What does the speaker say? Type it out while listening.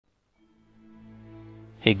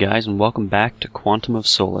Hey guys, and welcome back to Quantum of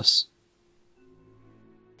Solace.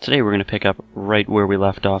 Today we're going to pick up right where we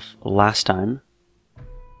left off last time.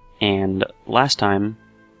 And last time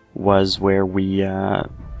was where we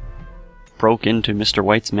broke into Mr.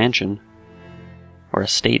 White's mansion. Or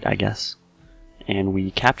estate, I guess. And we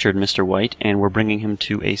captured Mr. White, and we're bringing him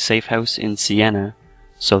to a safe house in Siena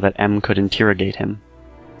so that M could interrogate him.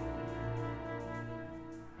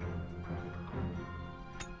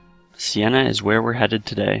 Siena is where we're headed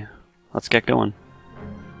today. Let's get going.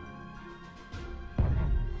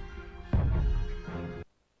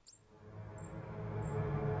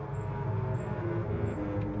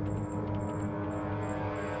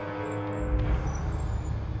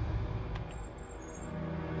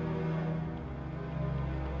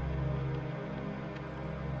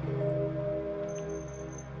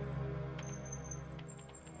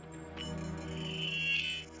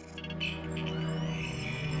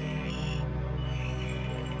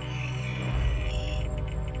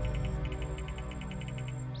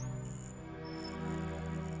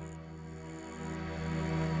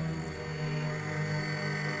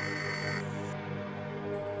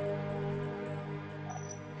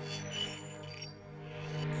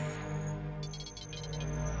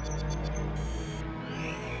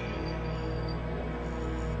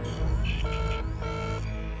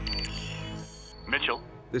 Mitchell?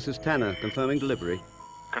 This is Tanner, confirming delivery.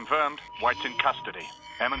 Confirmed. White's in custody.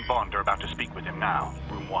 Em and Bond are about to speak with him now.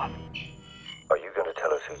 Room 1. Are you going to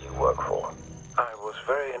tell us who you work for? I was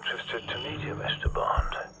very interested to meet you, Mr.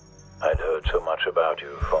 Bond. I'd heard so much about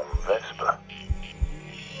you from Vesper.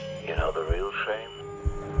 You know the real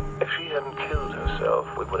shame? If she hadn't killed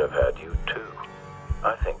herself, we would have had you too.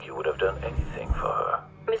 I think you would have done anything for her.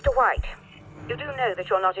 Mr. White, you do know that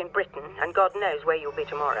you're not in Britain, and God knows where you'll be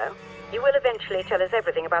tomorrow. You will eventually tell us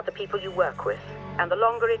everything about the people you work with, and the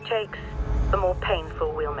longer it takes, the more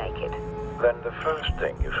painful we'll make it. Then the first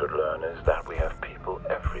thing you should learn is that we have people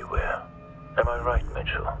everywhere. Am I right,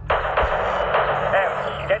 Mitchell?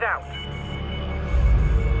 Em, get out!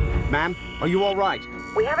 Ma'am, are you all right?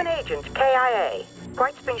 We have an agent, KIA.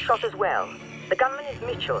 White's been shot as well. The gunman is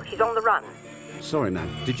Mitchell. He's on the run. Sorry, ma'am.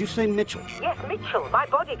 Did you say Mitchell? Yes, Mitchell, my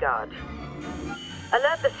bodyguard.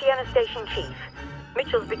 Alert the Siena station chief.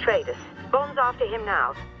 Mitchell's betrayed us. Bond's after him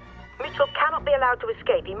now. Mitchell cannot be allowed to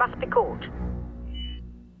escape. He must be caught.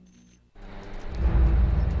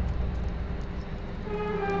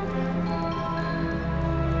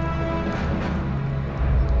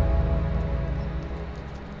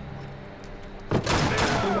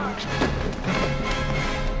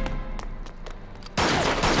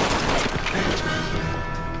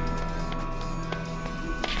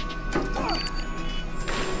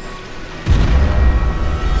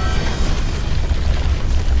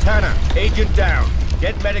 Tanner, agent down.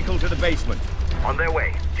 Get medical to the basement. On their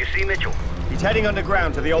way. Do you see Mitchell? He's heading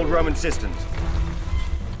underground to the old Roman cisterns.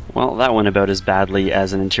 Well, that went about as badly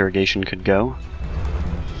as an interrogation could go.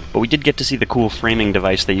 But we did get to see the cool framing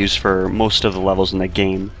device they use for most of the levels in the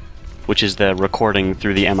game, which is the recording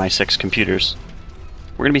through the MI6 computers.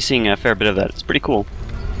 We're going to be seeing a fair bit of that. It's pretty cool.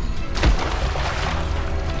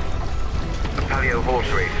 The paleo horse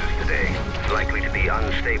races today. It's likely to be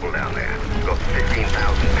unstable down there. We've got 15,000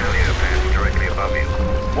 paleo fans directly above you.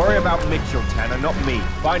 Worry about Mitchell, Tanner, not me.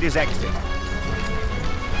 Find his exit.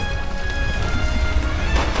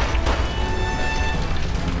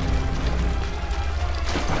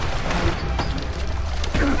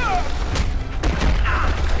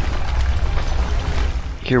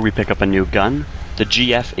 Here we pick up a new gun. The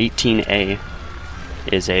GF-18A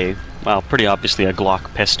is a, well, pretty obviously a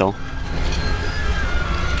Glock pistol.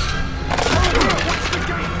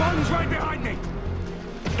 Bond's right behind me!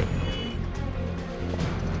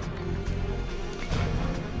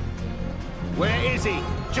 Where is he?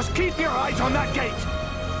 Just keep your eyes on that gate!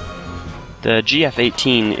 The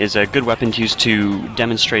GF-18 is a good weapon to use to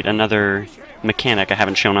demonstrate another mechanic I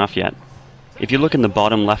haven't shown off yet. If you look in the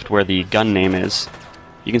bottom left where the gun name is,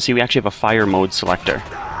 you can see we actually have a fire mode selector.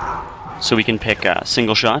 So we can pick a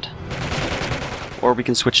single shot, or we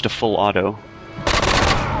can switch to full auto.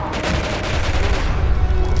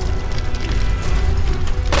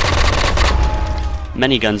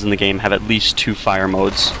 Many guns in the game have at least 2 fire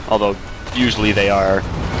modes, although usually they are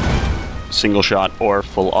single shot or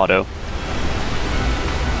full auto.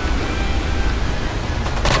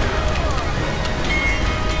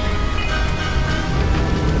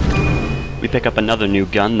 We pick up another new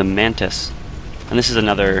gun, the Mantis, and this is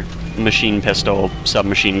another machine pistol,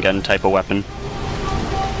 submachine gun type of weapon.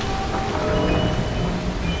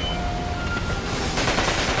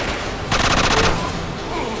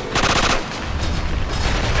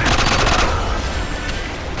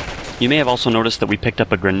 You may have also noticed that we picked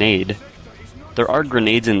up a grenade. There are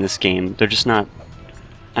grenades in this game, they're just not,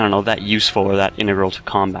 I don't know, that useful or that integral to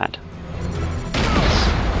combat.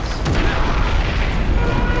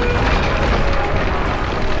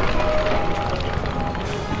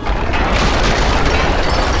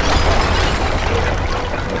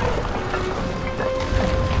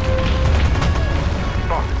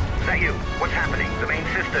 Boss, is that you? What's happening? The main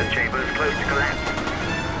cistern chamber is close to collapse.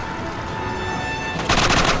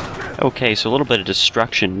 Okay, so a little bit of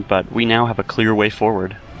destruction, but we now have a clear way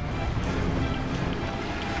forward.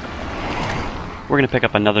 We're going to pick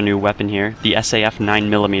up another new weapon here, the SAF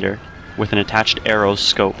 9mm, with an attached arrow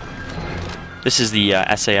scope. This is the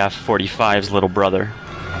SAF 45's little brother.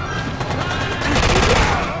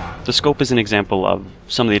 The scope is an example of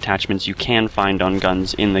some of the attachments you can find on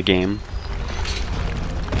guns in the game.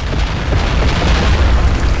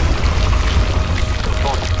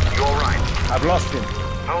 Boss, you alright? I've lost him.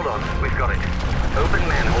 Hold on, we've got it. Open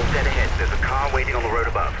manhole dead ahead. There's a car waiting on the road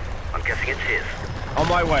above. I'm guessing it's his. On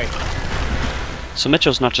my way. So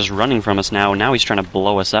Mitchell's not just running from us now he's trying to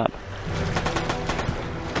blow us up.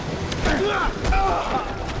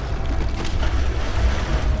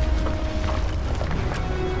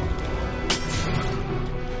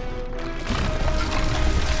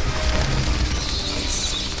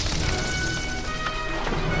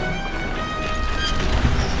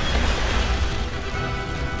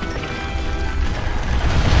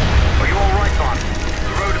 Are you alright, Bond?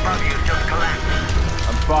 The road above you's just collapsed.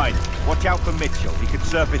 I'm fine. Watch out for Mitchell. He could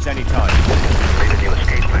surface any time. Leave a new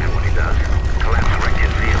escape plan when he does. Collapse right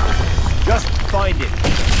in Siena. Just find it.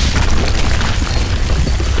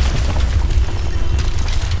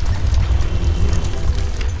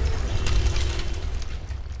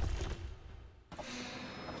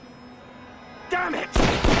 Damn it!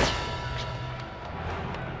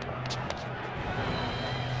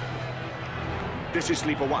 This is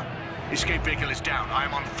Sleeper 1. Escape vehicle is down. I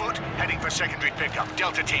am on foot, heading for secondary pickup.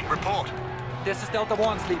 Delta team, report. This is Delta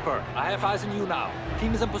 1, Sleeper. I have eyes on you now.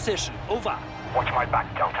 Team is in position. Over. Watch my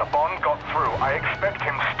back, Delta. Bond got through. I expect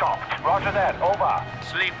him stopped. Roger that. Over.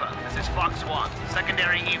 Sleeper, this is Fox 1.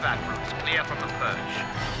 Secondary evac routes clear from the purge.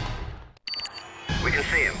 We can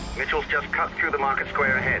see him. Mitchell's just cut through the market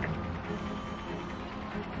square ahead.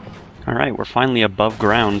 Alright, we're finally above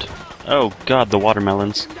ground. Oh god, the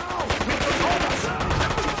watermelons.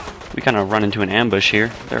 We kind of run into an ambush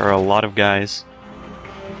here. There are a lot of guys.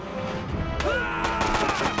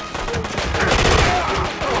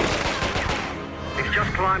 He's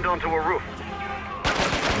just climbed onto a roof.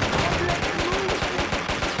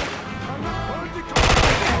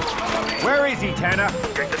 Where is he, Tanner?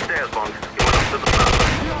 Check the stairs, Bond. He went up to the top.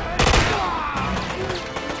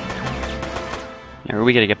 Now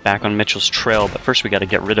we gotta get back on Mitchell's trail, but first we gotta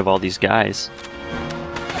get rid of all these guys.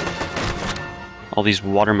 All these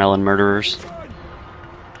watermelon murderers.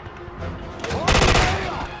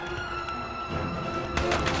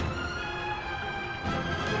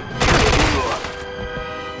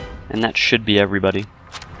 And that should be everybody.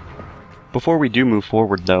 Before we do move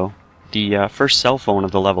forward though, the first cell phone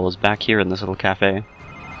of the level is back here in this little cafe.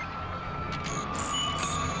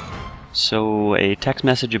 So, a text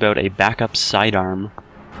message about a backup sidearm.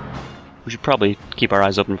 We should probably keep our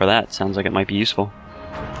eyes open for that. Sounds like it might be useful.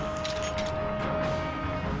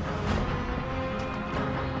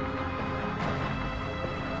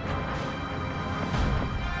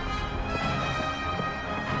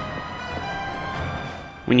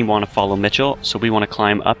 We want to follow Mitchell, so we want to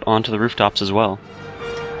climb up onto the rooftops as well.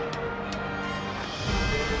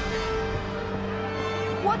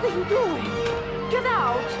 What are you doing? Get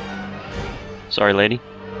out! Sorry, lady.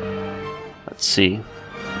 Let's see.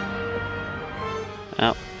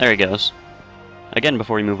 Oh, there he goes. Again,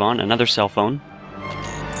 before we move on, another cell phone.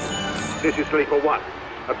 This is Sleeper 1.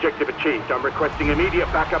 Objective achieved. I'm requesting immediate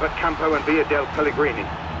backup at Campo and Via del Pellegrini.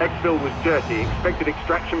 Exfil was dirty. Expected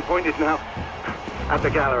extraction point is now at the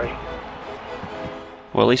gallery.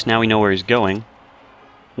 Well, at least now we know where he's going.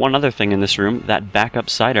 One other thing in this room, that backup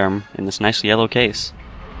sidearm in this nice yellow case.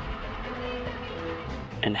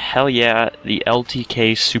 And hell yeah, the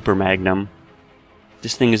LTK Super Magnum.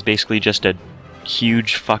 This thing is basically just a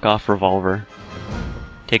huge fuck-off revolver.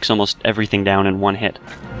 Takes almost everything down in one hit.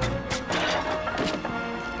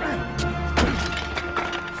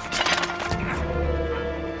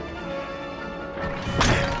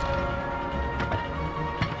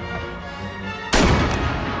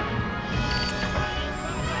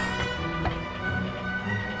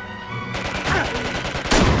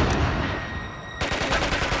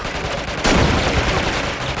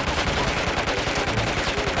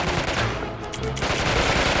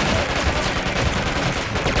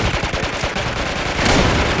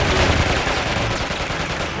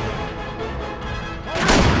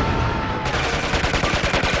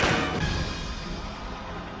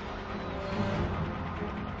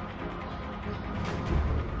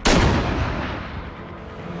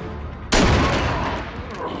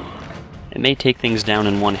 It may take things down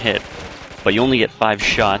in one hit, but you only get 5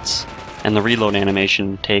 shots, and the reload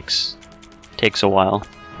animation takes a while.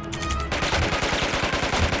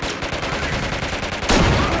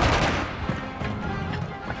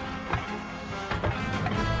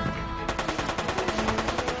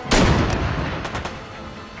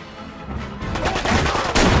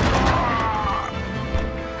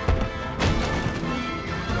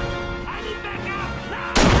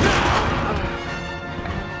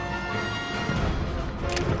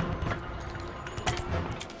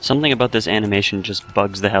 Something about this animation just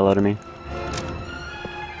bugs the hell out of me.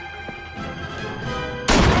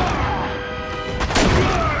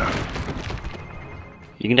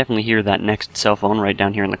 You can definitely hear that next cell phone right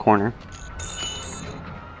down here in the corner.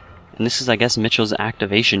 And this is, I guess, Mitchell's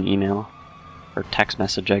activation email. Or text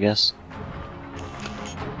message, I guess.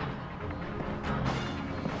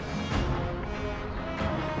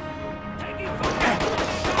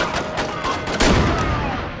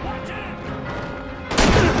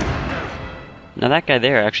 Now that guy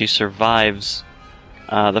there actually survives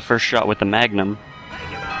the first shot with the Magnum.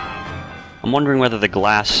 I'm wondering whether the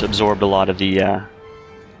glass absorbed a lot of the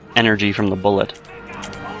energy from the bullet.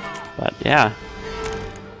 But yeah,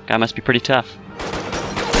 guy must be pretty tough.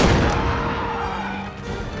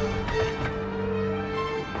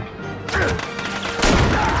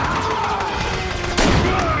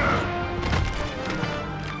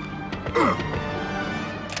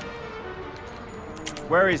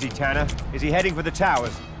 Where is he, Tanner? Is he heading for the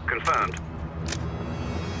towers? Confirmed.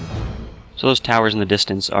 So those towers in the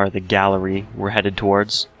distance are the gallery we're headed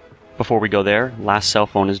towards. Before we go there, last cell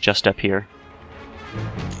phone is just up here.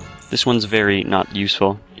 This one's very not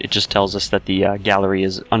useful. It just tells us that the gallery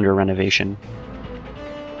is under renovation.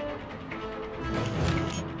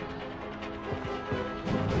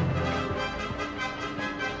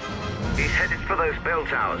 He's headed for those bell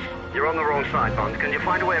towers. You're on the wrong side, Bond. Can you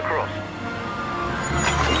find a way across?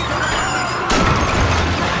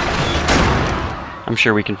 I'm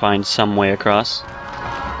sure we can find some way across,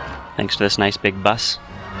 thanks to this nice big bus.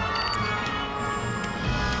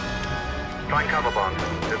 Find cover, Bond.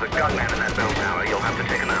 There's a gunman in that bell tower. You'll have to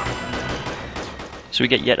take him out. So we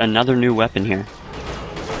get yet another new weapon here.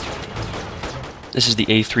 This is the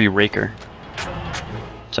A3 Raker.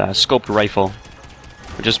 It's a scoped rifle,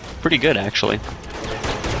 which is pretty good actually.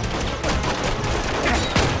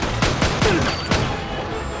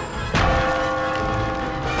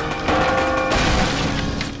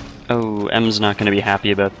 Oh, M's not going to be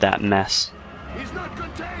happy about that mess. He's not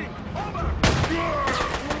contained! Over!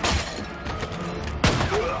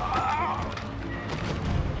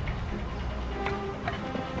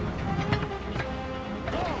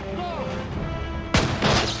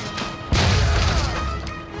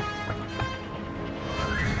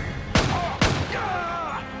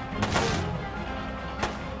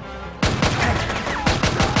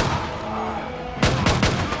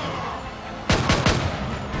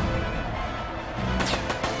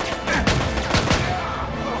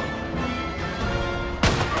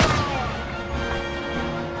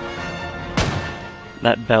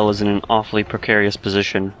 That bell is in an awfully precarious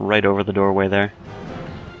position right over the doorway there.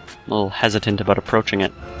 I'm a little hesitant about approaching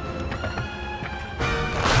it.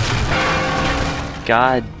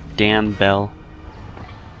 God damn bell.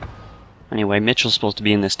 Anyway, Mitchell's supposed to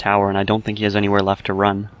be in this tower and I don't think he has anywhere left to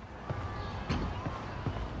run.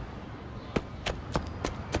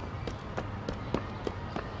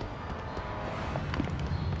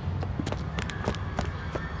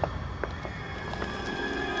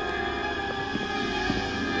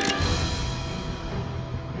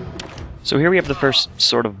 So here we have the first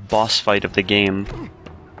sort of boss fight of the game.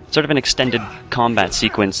 Sort of an extended combat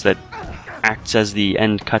sequence that acts as the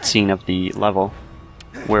end cutscene of the level,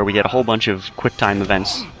 where we get a whole bunch of QuickTime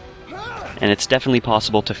events. And it's definitely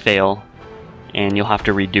possible to fail, and you'll have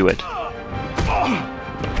to redo it.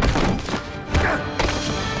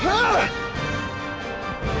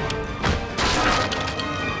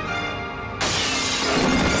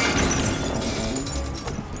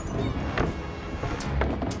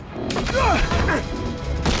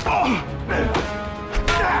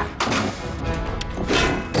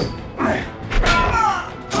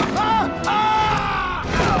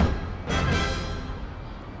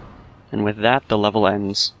 And with that, the level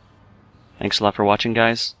ends. Thanks a lot for watching,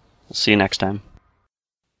 guys. We'll see you next time.